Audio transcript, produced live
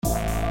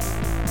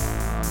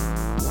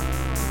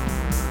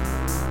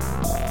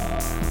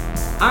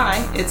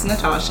It's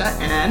Natasha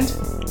and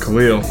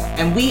Khalil.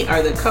 And we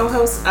are the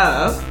co-hosts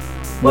of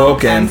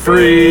Woke and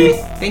Free.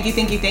 Thank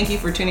you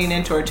for tuning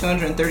in to our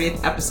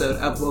 230th episode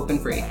of Woke and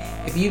Free.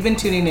 If you've been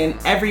tuning in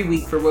every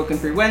week for Woke and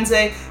Free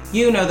Wednesday,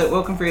 you know that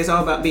Woke and Free is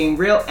all about being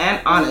real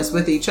and honest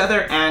with each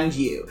other and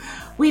you.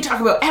 We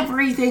talk about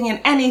everything and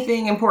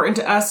anything important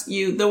to us,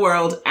 you, the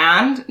world,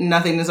 and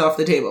nothing is off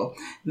the table.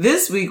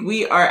 This week,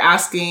 we are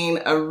asking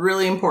a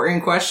really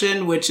important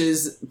question, which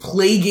is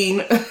plaguing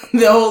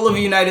the whole of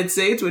the United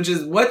States, which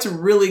is what's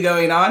really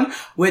going on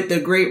with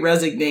the Great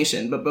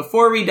Resignation. But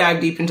before we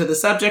dive deep into the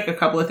subject, a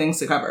couple of things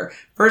to cover.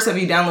 First, have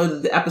you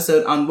downloaded the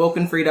episode on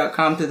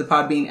wokeandfree.com through the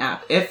Podbean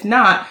app? If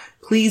not,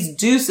 please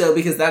do so,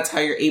 because that's how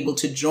you're able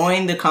to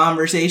join the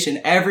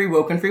conversation every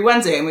Woke and Free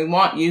Wednesday, and we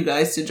want you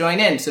guys to join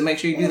in, so make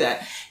sure you do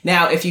that.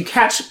 Now, if you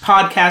catch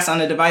podcasts on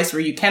a device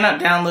where you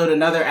cannot download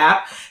another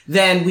app,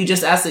 then we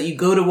just ask that you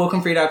go to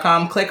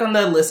wokeandfree.com, click on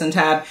the Listen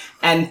tab,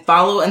 and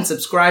follow and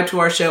subscribe to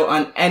our show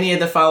on any of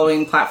the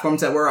following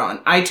platforms that we're on: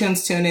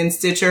 iTunes, TuneIn,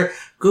 Stitcher,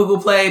 Google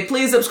Play.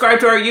 Please subscribe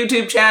to our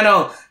YouTube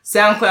channel,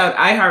 SoundCloud,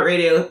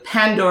 iHeartRadio,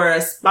 Pandora,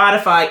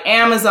 Spotify,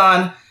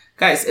 Amazon.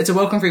 Guys, it's a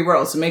Woke and Free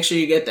world, so make sure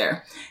you get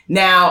there.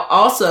 Now,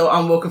 also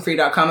on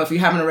wokeandfree.com, if you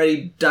haven't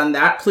already done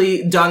that,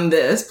 please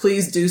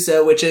do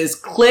so, which is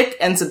click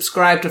and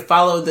subscribe to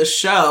follow the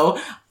show.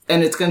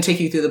 And it's going to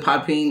take you through the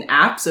Podbean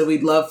app. So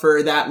we'd love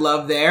for that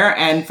love there.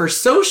 And for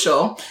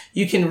social,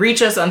 you can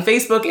reach us on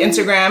Facebook,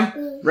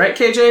 Instagram, right,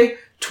 KJ?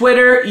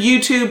 Twitter,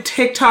 YouTube,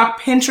 TikTok,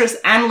 Pinterest,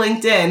 and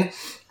LinkedIn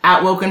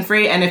at Woke and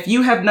Free. And if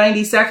you have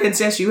 90 seconds,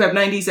 yes, you have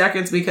 90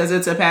 seconds because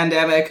it's a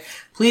pandemic,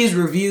 please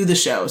review the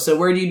show. So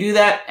where do you do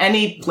that?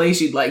 Any place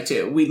you'd like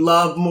to. We'd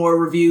love more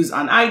reviews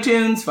on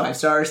iTunes. 5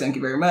 stars. Thank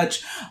you very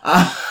much.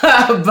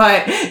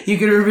 But you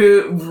can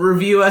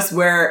review us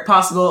where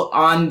possible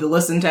on the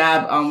Listen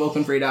tab on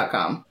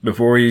wokeandfree.com.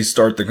 Before we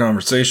start the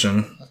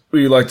conversation,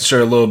 we'd like to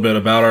share a little bit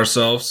about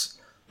ourselves.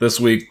 This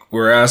week,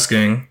 we're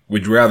asking,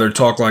 would you rather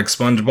talk like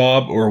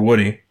SpongeBob or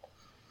Woody?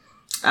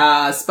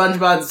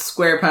 SpongeBob's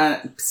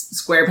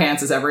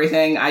SquarePants is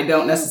everything. I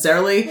don't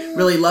necessarily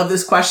really love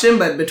this question,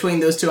 but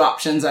between those two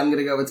options, I'm going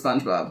to go with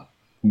SpongeBob.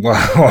 Wow,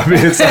 I mean,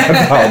 it's not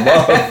about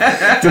love.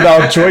 It's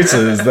about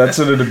choices. That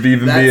shouldn't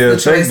even be a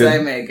That's the thing choice I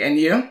make. And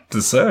you?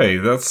 To say.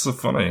 That's so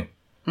funny.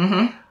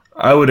 Mm-hmm.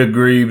 I would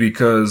agree,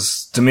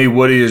 because to me,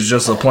 Woody is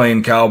just a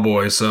plain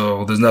cowboy,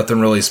 so there's nothing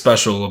really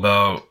special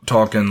about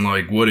talking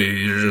like Woody.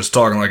 You're just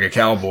talking like a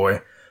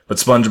cowboy. But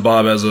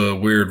SpongeBob has a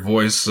weird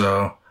voice,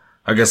 so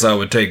I guess I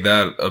would take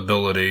that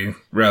ability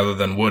rather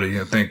than Woody.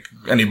 I think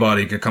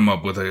anybody could come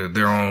up with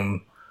their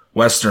own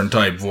Western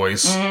type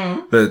voice.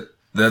 Mm-hmm.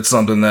 That's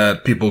something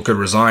that people could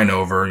resign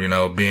over,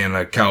 being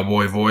a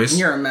cowboy voice.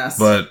 You're a mess.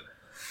 But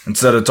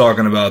instead of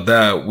talking about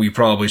that, we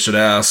probably should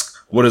ask,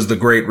 what is the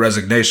Great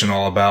Resignation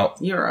all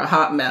about? You're a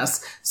hot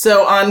mess.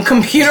 So on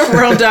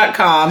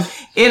computerworld.com,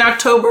 in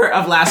October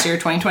of last year,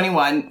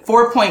 2021,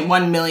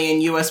 4.1 million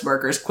U.S.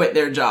 workers quit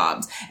their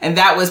jobs. And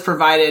that was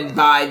provided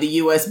by the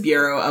U.S.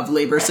 Bureau of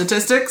Labor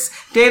Statistics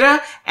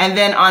data. And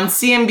then on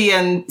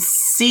CNBC,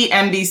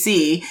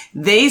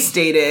 they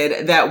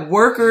stated that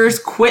workers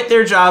quit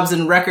their jobs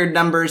in record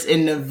numbers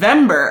in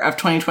November of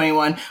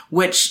 2021,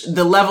 which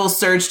the level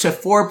surged to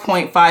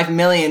 4.5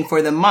 million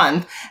for the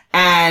month.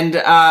 And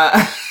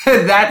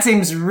that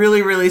seems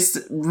really, really,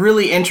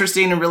 really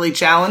interesting and really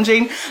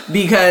challenging,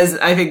 because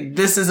I think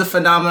this is a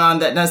phenomenon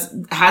that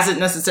hasn't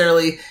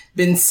necessarily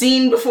been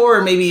seen before,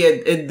 or maybe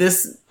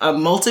a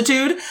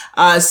multitude.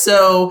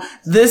 So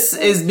this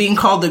is being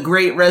called the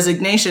Great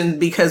Resignation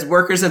because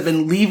workers have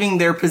been leaving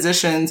their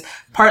positions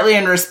partly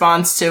in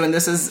response to, and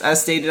this is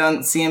stated on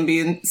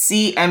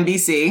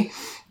CNBC,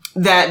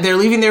 that they're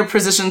leaving their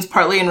positions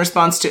partly in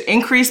response to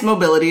increased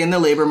mobility in the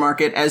labor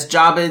market as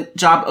job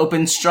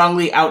opens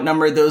strongly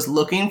outnumber those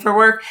looking for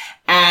work.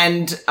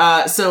 And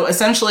so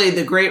essentially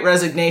the Great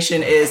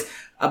Resignation is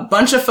a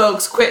bunch of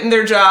folks quitting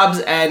their jobs,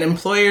 and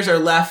employers are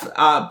left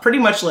pretty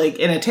much like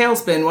in a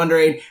tailspin,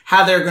 wondering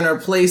how they're going to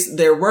replace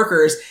their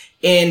workers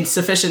in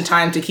sufficient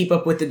time to keep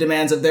up with the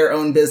demands of their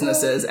own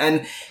businesses.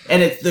 And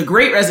it's the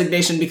Great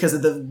Resignation because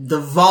of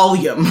the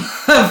volume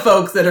of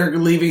folks that are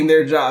leaving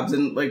their jobs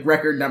in like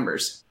record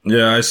numbers.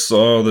 Yeah, I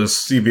saw this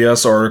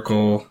CBS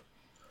article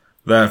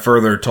that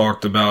further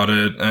talked about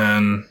it,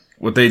 and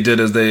what they did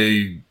is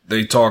they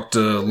talked to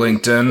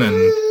LinkedIn,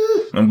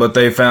 and what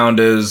they found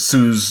is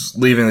who's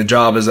leaving the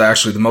job is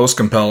actually the most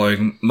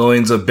compelling.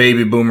 Millions of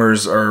baby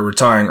boomers are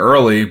retiring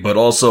early, but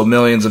also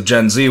millions of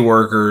Gen Z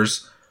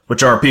workers,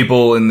 which are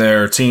people in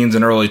their teens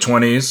and early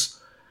 20s,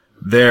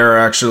 they're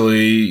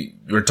actually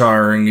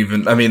retiring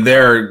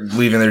they're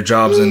leaving their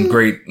jobs in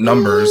great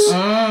numbers.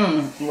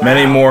 Wow.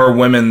 Many more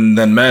women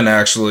than men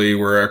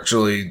were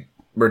actually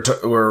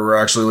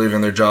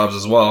leaving their jobs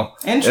as well.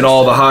 And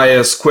all the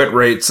highest quit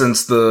rate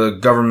since the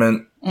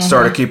government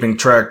started keeping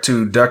track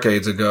 2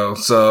 decades ago.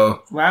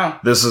 So wow.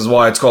 This is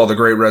why it's called the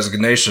Great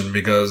Resignation,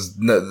 because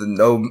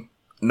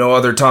no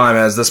other time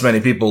has this many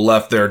people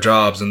left their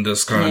jobs in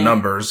this kind of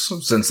numbers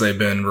since they've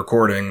been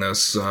recording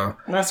this.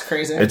 That's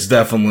crazy. It's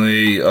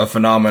definitely a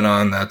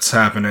phenomenon that's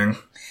happening.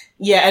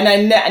 Yeah,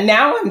 and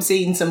now I'm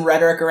seeing some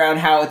rhetoric around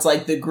how it's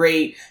like the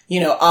great,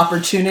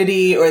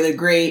 opportunity or the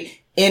great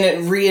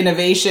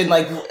re-innovation.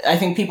 Like, I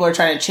think people are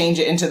trying to change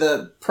it into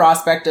the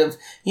prospect of,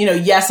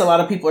 yes, a lot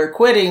of people are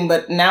quitting,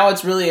 but now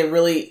it's really a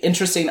really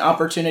interesting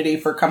opportunity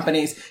for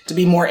companies to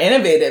be more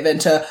innovative and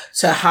to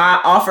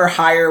offer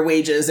higher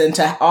wages and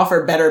to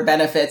offer better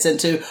benefits and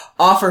to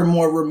offer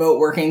more remote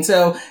working.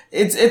 So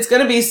it's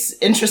going to be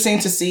interesting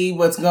to see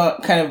what's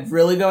kind of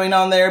really going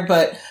on there.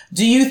 But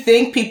do you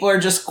think people are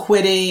just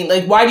quitting?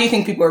 Like, why do you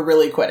think people are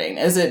really quitting?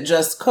 Is it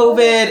just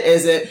COVID?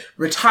 Is it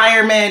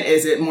retirement?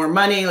 Is it more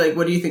money? Like,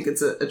 what do you think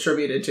it's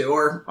attributed to,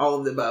 or all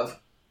of the above?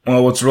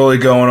 Well, what's really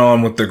going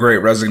on with the Great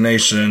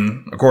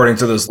Resignation, according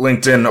to this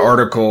LinkedIn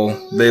article,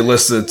 they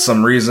listed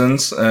some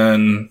reasons,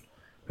 and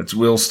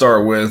we'll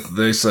start with,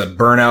 they said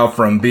burnout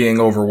from being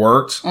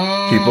overworked.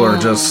 People are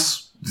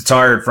just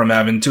tired from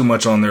having too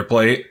much on their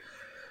plate.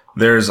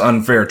 There's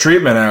unfair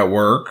treatment at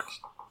work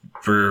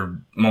for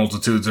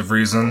multitudes of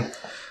reasons.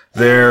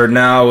 There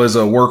now is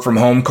a work from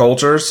home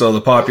culture, so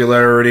the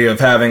popularity of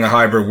having a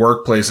hybrid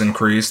workplace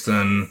increased,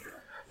 and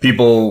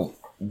people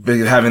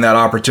having that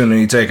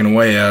opportunity taken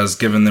away has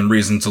given them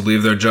reason to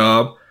leave their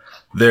job.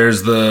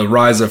 There's the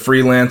rise of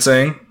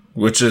freelancing,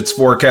 which it's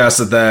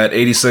forecasted that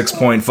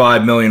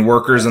 86.5 million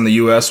workers in the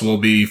U.S. will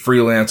be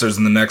freelancers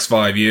in the next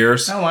 5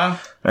 years. Oh, wow.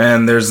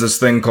 And there's this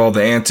thing called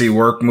the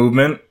anti-work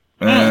movement.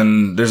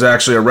 And there's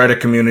actually a Reddit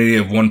community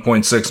of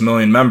 1.6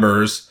 million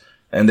members,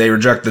 and they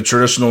reject the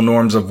traditional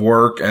norms of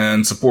work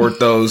and support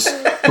those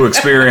who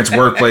experience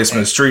workplace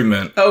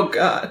mistreatment. Oh,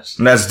 gosh.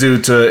 And that's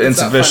due to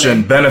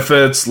insufficient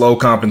benefits, low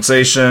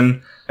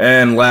compensation,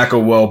 and lack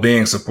of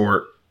well-being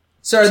support.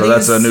 So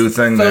that's a new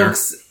thing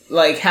folks,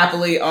 like,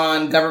 happily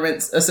on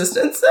government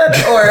assistance then?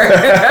 Or,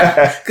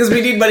 because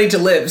we need money to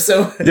live,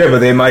 so. Yeah, but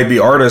they might be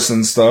artists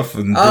and stuff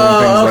and doing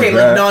things like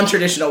that. Like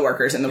non-traditional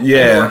workers in the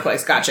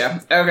workplace.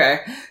 Gotcha.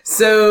 Okay.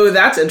 So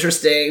that's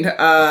interesting.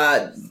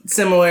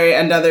 Similarly,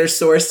 another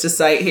source to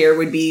cite here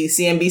would be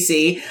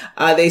CNBC.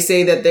 They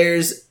say that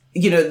there's,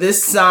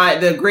 this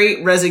side, the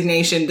Great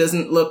Resignation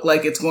doesn't look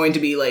like it's going to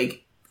be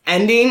like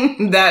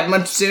ending that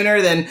much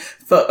sooner than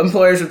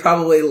employers would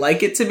probably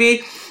like it to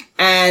be.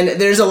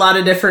 And there's a lot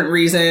of different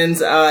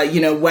reasons,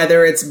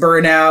 whether it's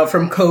burnout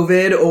from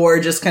COVID or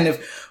just kind of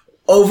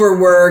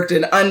overworked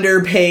and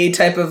underpaid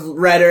type of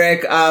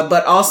rhetoric,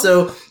 but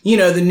also,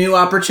 the new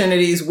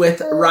opportunities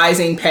with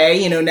rising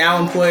pay. Now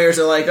employers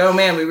are like, oh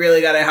man, we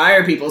really got to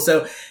hire people.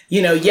 So,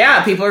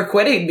 people are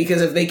quitting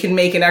because if they can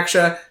make an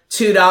extra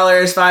 $2,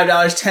 $5,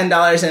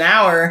 $10 an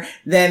hour,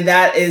 then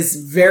that is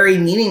very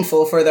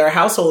meaningful for their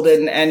household.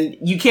 And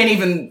you can't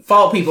even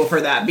fault people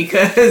for that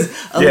because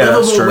a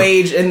livable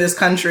wage in this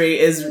country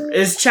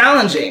is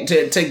challenging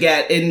to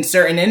get in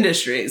certain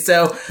industries.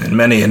 So in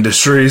many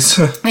industries.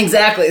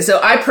 Exactly. So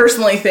I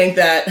personally think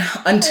that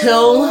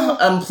until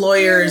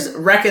employers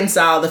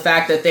reconcile the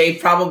fact that they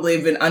probably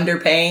have been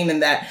underpaying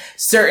and that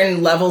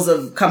certain levels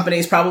of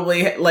companies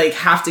probably like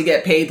have to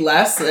get paid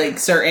less, like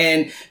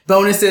certain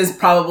bonuses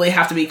probably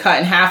have to be cut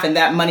in half, and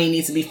that money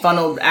needs to be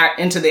funneled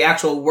into the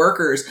actual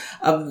workers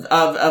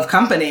of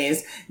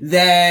companies,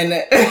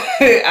 then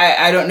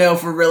I don't know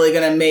if we're really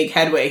going to make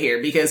headway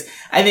here, because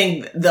I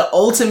think the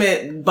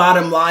ultimate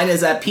bottom line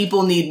is that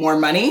people need more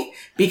money,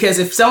 because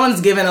if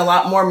someone's given a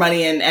lot more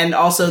money and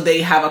also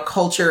they have a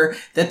culture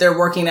that they're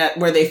working at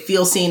where they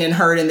feel seen and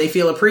heard and they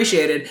feel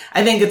appreciated,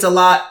 I think it's a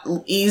lot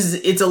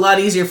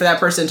easier for that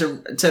person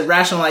to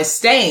rationalize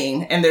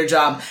staying in their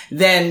job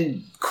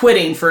than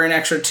quitting for an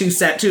extra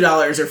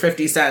 $2 or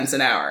 50 cents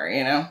an hour,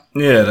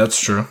 Yeah, that's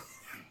true.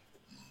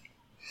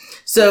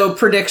 So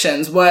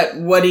predictions, what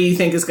do you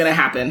think is going to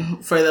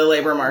happen for the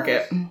labor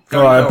market?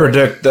 I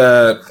predict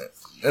that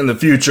in the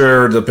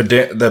future,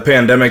 the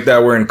pandemic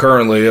that we're in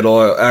currently,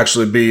 it'll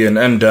actually be an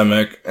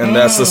endemic. And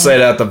that's to say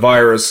that the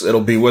virus,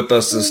 it'll be with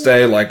us to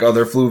stay like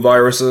other flu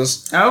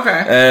viruses.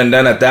 Okay. And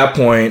then at that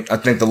point, I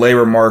think the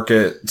labor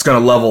market, it's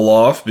going to level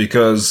off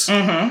because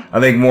I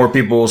think more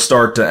people will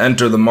start to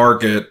enter the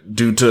market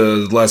due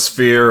to less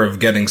fear of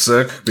getting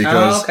sick,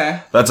 because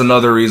that's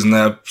another reason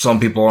that some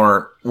people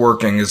aren't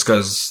working, is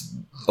because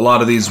a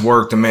lot of these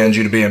work demands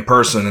you to be in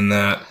person, and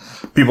that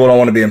people don't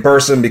want to be in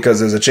person because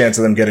there's a chance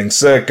of them getting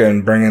sick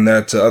and bringing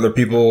that to other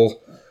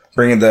people,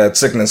 bringing that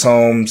sickness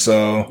home.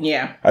 So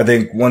yeah, I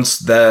think once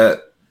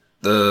that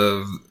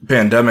the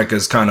pandemic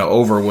is kind of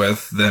over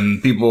with,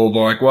 then people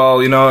are like,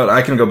 well, you know what,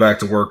 I can go back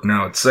to work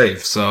now. It's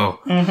safe. So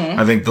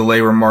I think the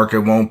labor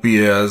market won't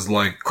be as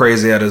like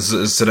crazy as it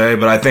is today,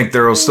 but I think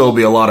there will still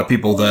be a lot of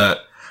people that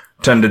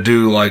tend to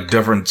do like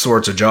different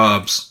sorts of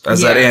jobs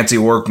as that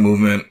anti-work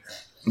movement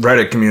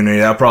Reddit community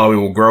that probably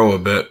will grow a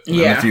bit in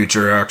the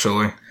future,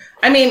 actually.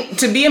 I mean,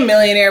 to be a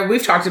millionaire,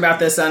 we've talked about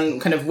this on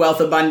kind of wealth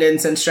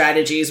abundance and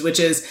strategies, which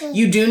is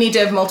you do need to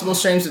have multiple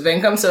streams of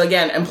income. So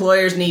again,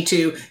 employers need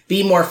to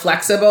be more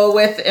flexible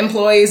with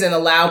employees and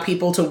allow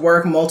people to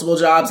work multiple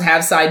jobs,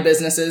 have side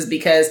businesses,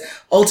 because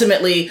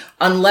ultimately,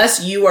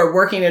 unless you are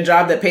working a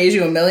job that pays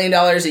you $1 million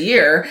a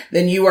year,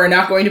 then you are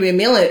not going to be a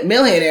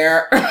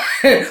millionaire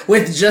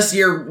with just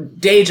your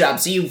day job.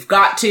 So you've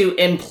got to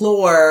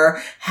implore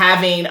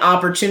having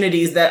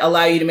opportunities that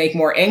allow you to make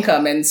more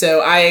income. And so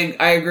I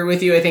agree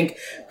with you. I think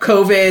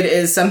COVID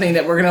is something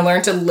that we're going to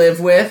learn to live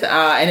with,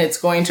 and it's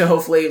going to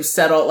hopefully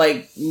settle,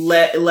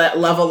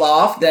 level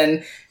off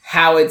than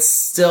how it's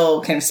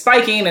still kind of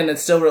spiking, and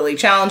it's still really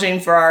challenging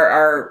for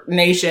our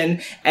nation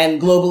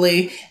and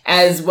globally,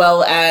 as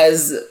well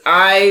as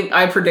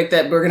I predict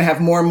that we're going to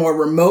have more and more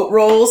remote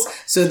roles.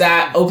 So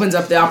that opens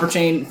up the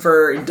opportunity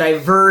for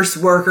diverse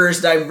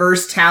workers,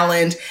 diverse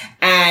talent,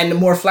 and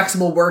more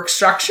flexible work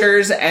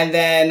structures. And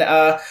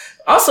then,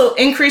 also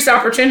increased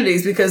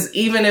opportunities, because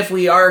even if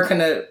we are going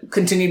to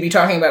continue to be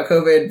talking about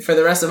COVID for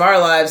the rest of our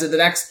lives, in the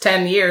next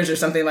 10 years or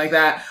something like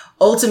that,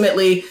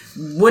 ultimately,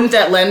 wouldn't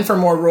that lend for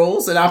more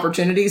roles and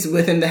opportunities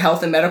within the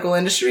health and medical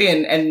industry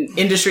and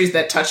industries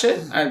that touch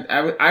it?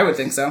 I would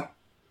think so.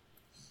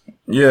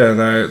 Yeah,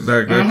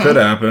 that could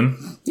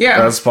happen.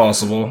 Yeah. That's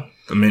possible.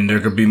 I mean, there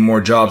could be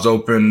more jobs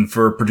open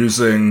for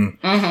producing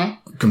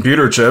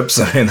computer chips.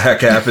 I mean, that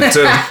could happen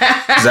too.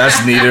 'Cause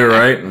that's needed,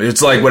 right?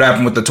 It's like what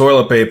happened with the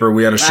toilet paper.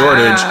 We had a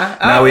shortage.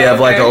 Now we have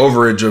like an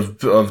overage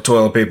of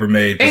toilet paper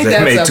made because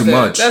they made too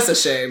much. That's a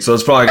shame. So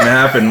it's probably going to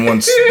happen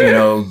once,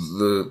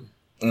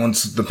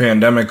 once the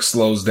pandemic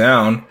slows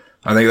down.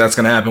 I think that's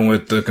going to happen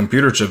with the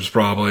computer chips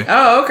probably.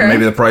 Oh, okay.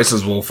 Maybe the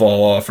prices will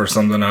fall off or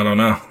something. I don't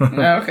know.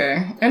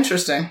 Okay.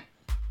 Interesting.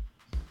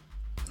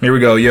 Here we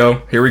go,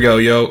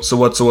 yo. So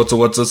what's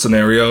the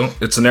scenario?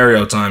 It's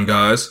scenario time,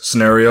 guys.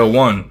 Scenario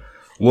 1.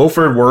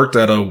 Wilford worked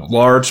at a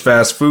large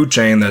fast food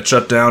chain that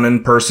shut down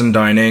in-person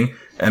dining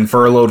and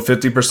furloughed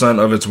 50%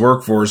 of its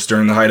workforce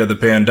during the height of the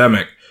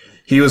pandemic.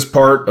 He was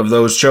part of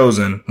those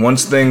chosen.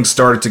 Once things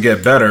started to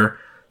get better,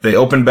 they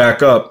opened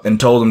back up and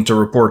told him to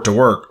report to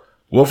work.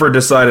 Wilford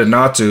decided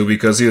not to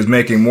because he was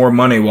making more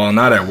money while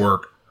not at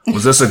work.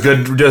 Was this a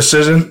good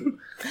decision?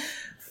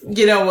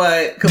 You know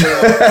what,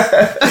 Khalil?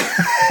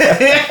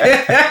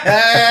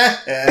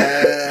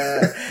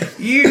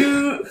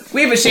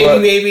 We have a shady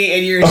baby,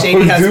 and you're a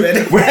shady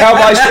husband. How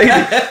am I shady?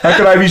 How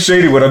could I be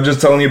shady when I'm just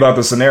telling you about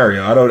the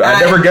scenario? I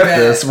never get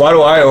this. Why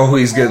do I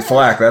always get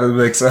flack? That doesn't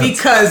make sense.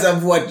 Because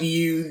of what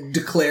you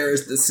declare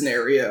as the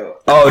scenario.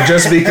 Oh,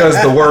 just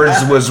because the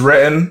words was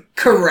written?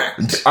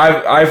 Correct.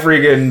 I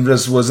freaking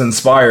just was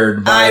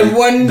inspired by I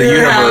wonder the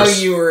universe.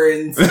 how you were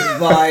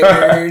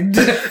inspired.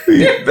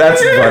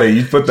 That's funny.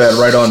 You put that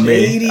right on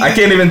me. I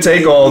can't even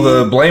take all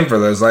the blame for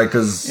this,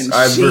 because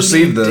I've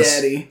received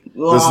this. Daddy.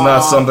 This is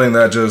not something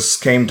that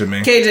just came to me.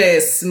 KJ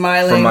is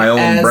smiling from my own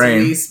as brain.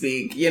 we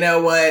speak. You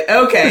know what?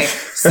 Okay.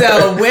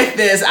 So with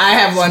this, I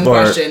have one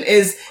question.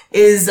 Is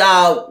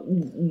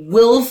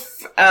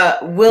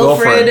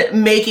Wilfred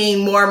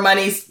making more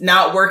money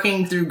not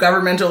working through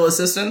governmental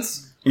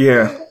assistance?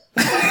 Yeah.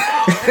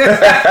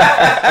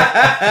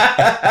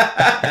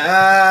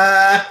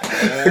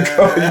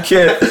 You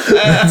can't.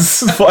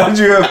 Why did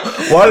you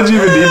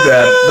even need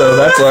that? Though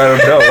that's what I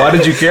don't know. Why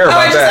did you care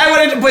about that? I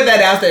wanted to put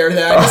that out there.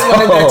 Though I just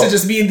wanted that to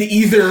just be in the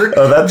ether.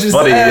 Oh, that's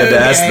funny. You had to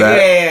ask that.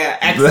 Yeah.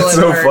 Excellent. That's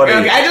so work. funny.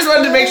 Okay, I just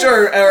wanted to make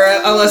sure,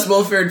 unless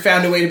Wilfred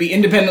found a way to be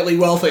independently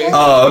wealthy.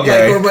 Oh,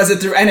 okay. Or was it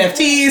through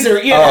NFTs or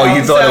you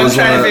thought it was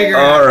trying to figure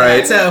all out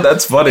right. So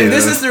that's funny. If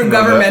this is through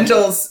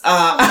governmental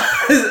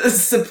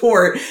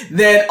support,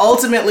 then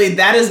ultimately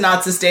that is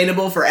not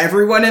sustainable for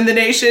everyone in the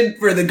nation.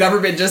 For the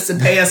government just to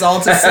pay us all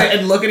to sit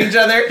and look at each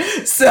other.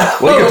 So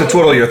well, you have to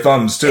twiddle your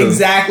thumbs too.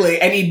 Exactly,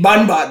 and eat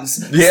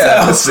bonbons.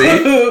 Yeah.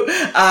 See,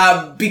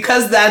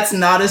 because that's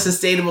not a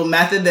sustainable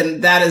method,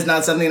 then that is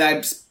not something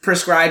I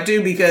prescribe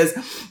to, because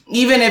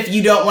even if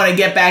you don't want to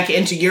get back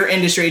into your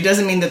industry, it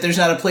doesn't mean that there's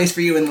not a place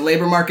for you in the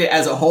labor market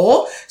as a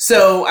whole.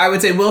 So I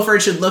would say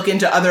Wilford should look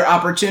into other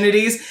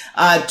opportunities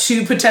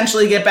to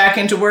potentially get back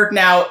into work.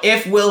 Now,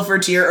 if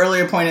Wilford, to your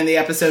earlier point in the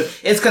episode,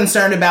 is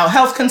concerned about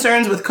health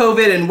concerns with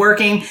COVID and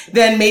working,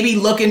 then maybe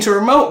look into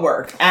remote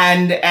work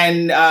and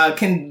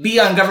can be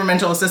on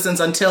governmental assistance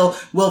until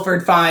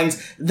Wilford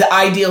finds the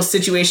ideal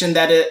situation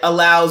that it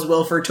allows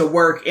Wilford to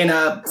work in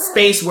a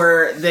space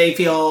where they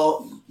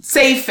feel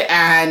safe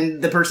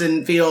and the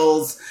person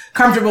feels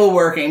comfortable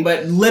working.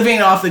 But living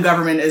off the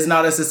government is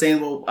not a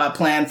sustainable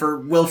plan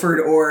for Wilford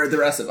or the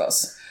rest of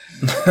us.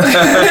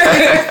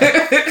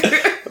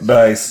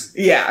 Nice.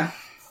 Yeah.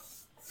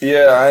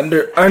 Yeah,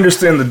 I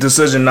understand the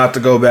decision not to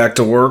go back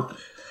to work,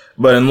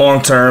 but in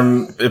long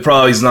term, it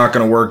probably is not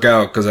going to work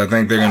out, because I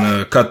think they're going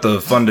to cut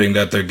the funding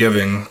that they're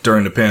giving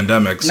during the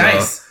pandemic. So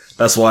nice.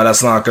 That's why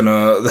that's not going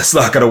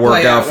to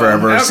work out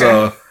forever. Okay.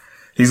 So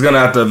he's going to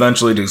have to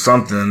eventually do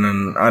something,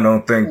 and I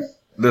don't think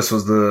this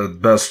was the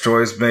best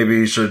choice. Maybe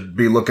he should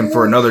be looking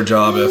for another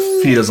job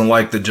if he doesn't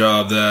like the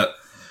job that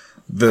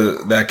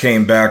that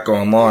came back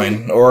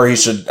online, or he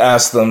should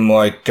ask them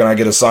like, "Can I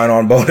get a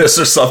sign-on bonus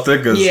or something?"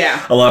 Because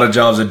a lot of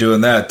jobs are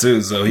doing that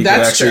too. So he could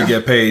actually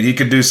get paid. He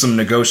could do some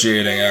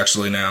negotiating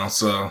actually now.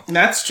 So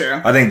that's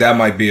true. I think that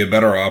might be a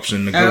better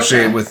option.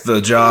 Negotiate with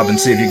the job and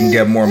see if you can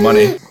get more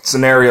money.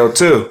 Scenario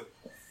 2.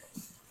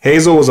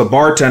 Hazel was a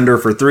bartender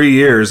for 3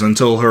 years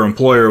until her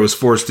employer was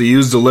forced to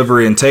use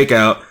delivery and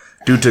takeout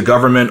due to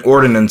government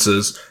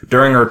ordinances.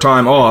 During her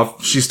time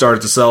off, she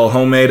started to sell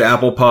homemade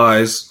apple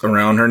pies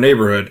around her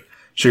neighborhood.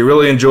 She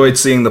really enjoyed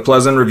seeing the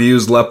pleasant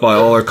reviews left by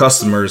all her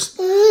customers.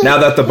 Now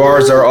that the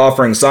bars are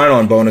offering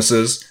sign-on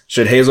bonuses,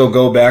 should Hazel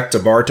go back to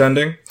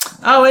bartending?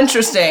 Oh,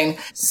 interesting.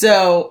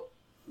 So,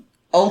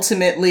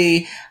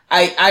 ultimately,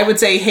 I would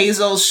say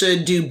Hazel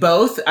should do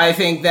both. I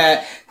think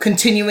that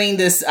continuing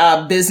this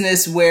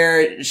business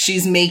where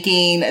she's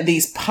making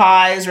these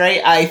pies,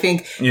 right? I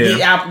think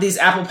these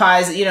apple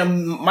pies,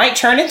 might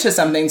turn into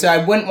something. So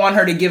I wouldn't want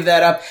her to give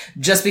that up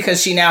just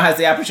because she now has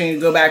the opportunity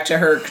to go back to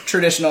her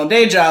traditional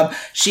day job.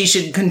 She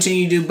should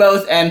continue to do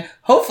both. And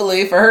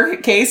hopefully, for her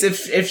case,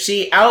 if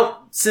she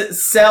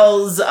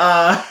sells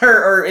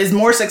her or is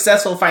more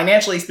successful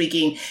financially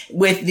speaking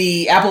with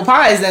the apple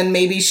pies, then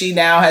maybe she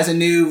now has a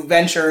new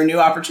venture, a new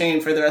opportunity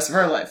for the rest of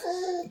her life.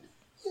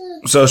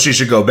 So she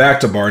should go back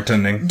to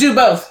bartending. Do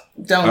both.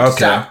 Don't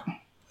stop.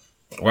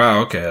 Wow,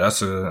 okay.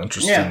 That's an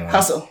interesting one.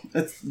 Hustle.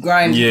 Let's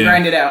grind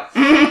it out.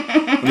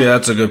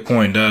 That's a good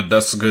point.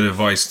 That's good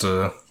advice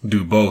to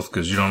do both,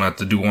 because you don't have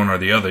to do one or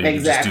the other. You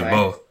can just do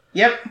both.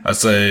 Yep. I'd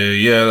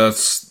say,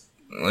 that's,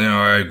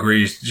 I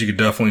agree. She could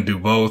definitely do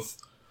both.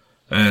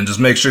 And just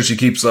make sure she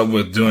keeps up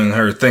with doing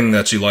her thing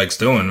that she likes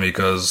doing,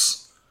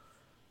 because,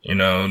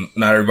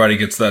 not everybody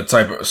gets that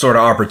sort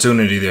of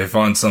opportunity. They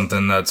find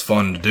something that's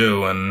fun to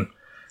do and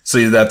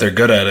see that they're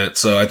good at it.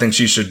 So I think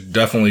she should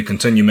definitely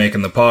continue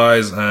making the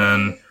pies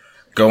and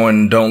go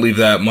and don't leave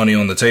that money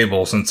on the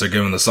table since they're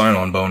giving the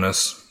sign-on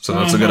bonus. So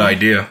that's a good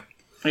idea.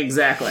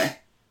 Exactly.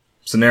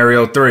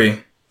 Scenario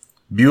 3.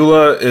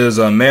 Beulah is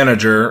a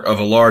manager of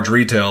a large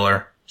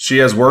retailer. She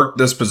has worked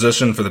this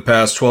position for the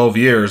past 12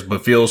 years,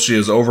 but feels she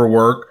is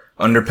overworked,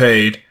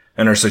 underpaid,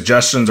 and her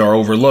suggestions are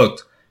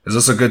overlooked. Is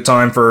this a good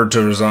time for her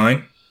to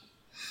resign?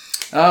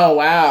 Oh,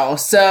 wow.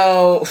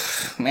 So,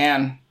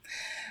 man.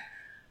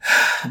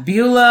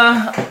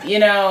 Beulah,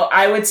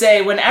 I would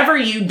say whenever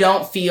you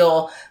don't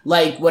feel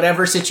like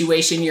whatever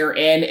situation you're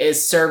in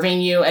is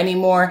serving you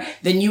anymore,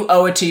 then you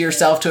owe it to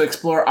yourself to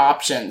explore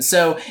options.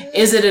 So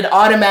is it an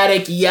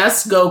automatic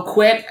yes, go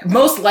quit?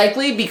 Most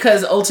likely,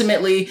 because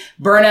ultimately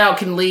burnout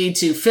can lead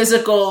to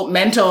physical,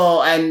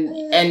 mental, and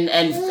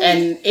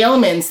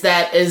ailments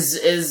that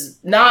is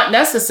not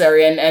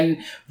necessary.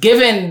 And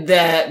given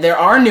that there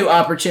are new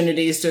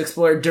opportunities to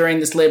explore during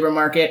this labor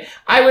market,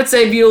 I would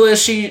say Beulah,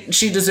 she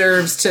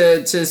deserves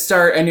to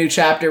start a new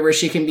chapter where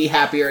she can be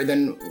happier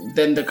than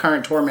the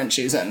current torment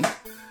she's in.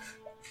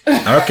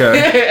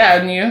 Okay.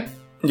 Hadn't you?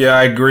 Yeah,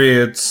 I agree.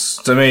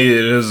 To me,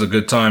 it is a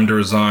good time to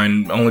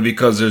resign, only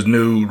because there's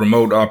new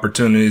remote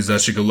opportunities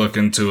that she could look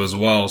into as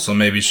well. So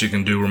maybe she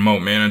can do remote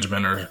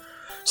management or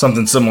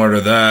something similar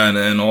to that,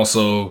 and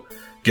also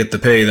get the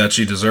pay that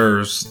she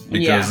deserves,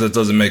 because it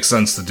doesn't make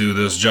sense to do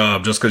this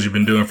job just because you've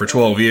been doing it for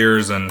 12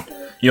 years and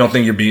you don't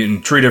think you're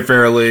being treated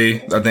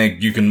fairly. I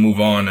think you can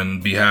move on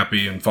and be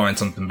happy and find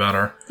something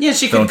better. Yeah,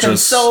 she can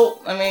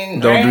consult.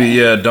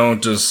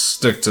 Don't just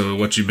stick to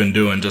what you've been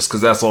doing just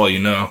because that's all you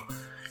know.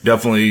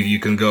 Definitely, you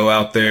can go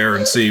out there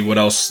and see what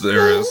else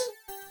there is.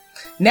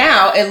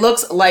 Now, it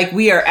looks like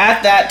we are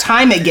at that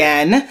time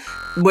again,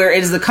 where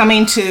it is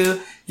coming to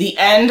the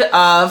end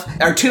of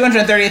our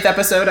 230th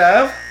episode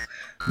of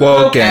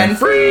Woken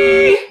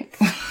Free.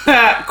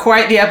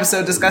 Quite the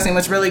episode discussing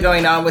what's really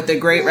going on with the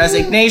Great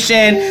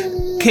Resignation.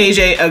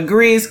 KJ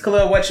agrees.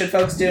 Khalil, what should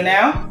folks do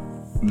now?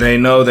 They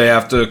know they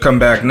have to come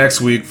back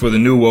next week for the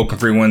new Woken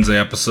Free Wednesday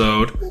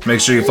episode. Make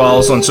sure you follow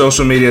us on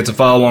social media to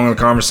follow along in the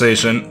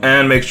conversation,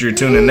 and make sure you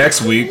tune in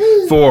next week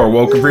for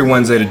Woken Free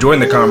Wednesday to join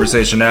the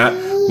conversation at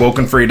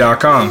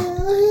wokenfree.com.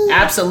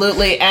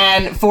 Absolutely.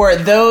 And for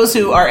those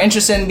who are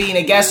interested in being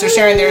a guest or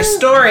sharing their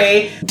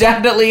story,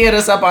 definitely hit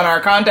us up on our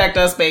contact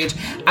us page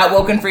at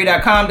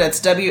wokenfree.com. That's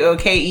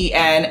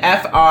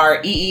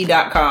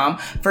WOKENFREE.com.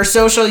 For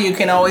social, you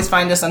can always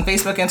find us on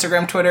Facebook,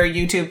 Instagram, Twitter,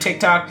 YouTube,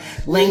 TikTok,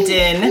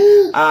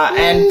 LinkedIn,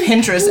 and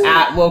Pinterest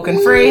at Woken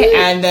Free.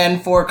 And then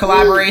for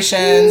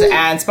collaborations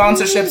and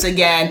sponsorships,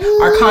 again,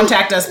 our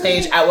contact us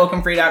page at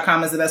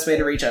wokenfree.com is the best way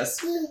to reach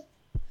us.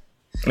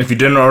 If you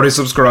didn't already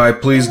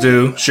subscribe, please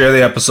do. Share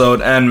the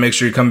episode and make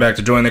sure you come back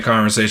to join the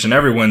conversation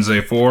every Wednesday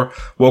for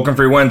Woken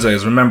Free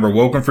Wednesdays. Remember,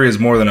 Woken Free is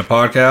more than a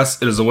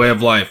podcast. It is a way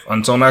of life.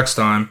 Until next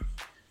time.